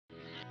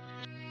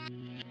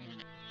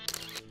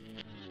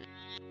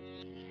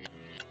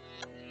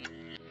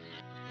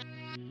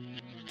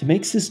To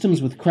make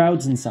systems with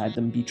crowds inside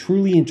them be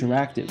truly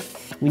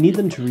interactive, we need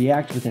them to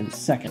react within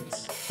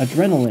seconds.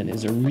 Adrenaline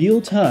is a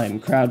real-time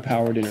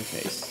crowd-powered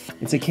interface.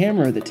 It's a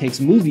camera that takes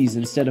movies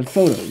instead of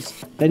photos,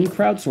 then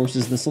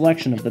crowdsources the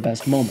selection of the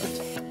best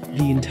moment.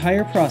 The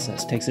entire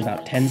process takes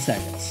about 10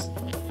 seconds.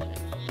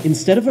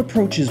 Instead of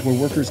approaches where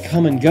workers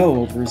come and go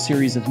over a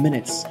series of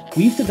minutes,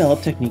 we've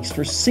developed techniques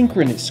for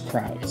synchronous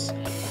crowds.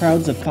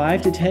 Crowds of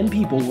 5 to 10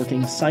 people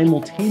working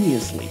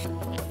simultaneously.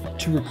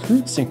 To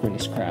recruit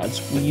synchronous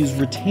crowds, we use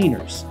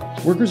retainers.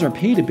 Workers are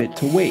paid a bit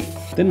to wait.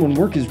 Then when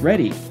work is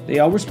ready, they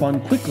all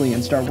respond quickly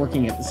and start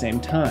working at the same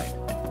time.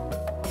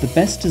 The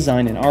best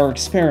design in our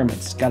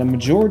experiments got a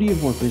majority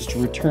of workers to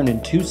return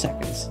in 2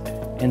 seconds,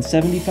 and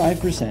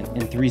 75%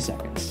 in 3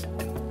 seconds.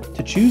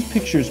 To choose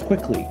pictures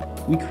quickly,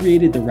 we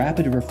created the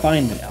rapid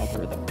refinement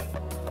algorithm.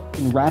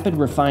 In rapid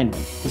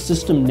refinement, the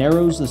system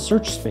narrows the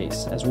search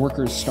space as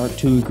workers start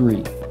to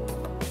agree.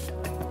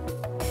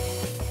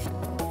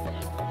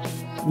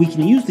 We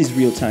can use these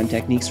real-time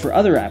techniques for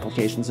other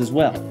applications as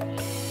well.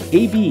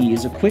 A/B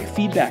is a quick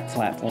feedback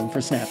platform for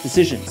snap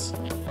decisions.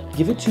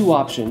 Give it 2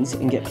 options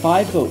and get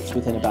 5 votes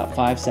within about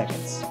 5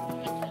 seconds.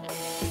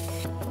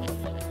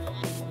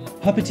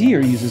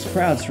 Puppeteer uses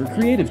crowds for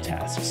creative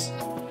tasks.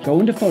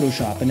 Go into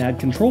Photoshop and add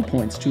control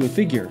points to a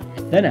figure,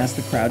 then ask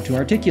the crowd to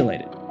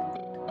articulate it.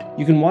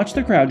 You can watch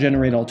the crowd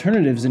generate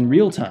alternatives in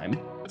real time,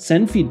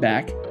 send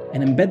feedback,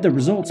 and embed the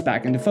results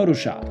back into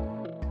Photoshop.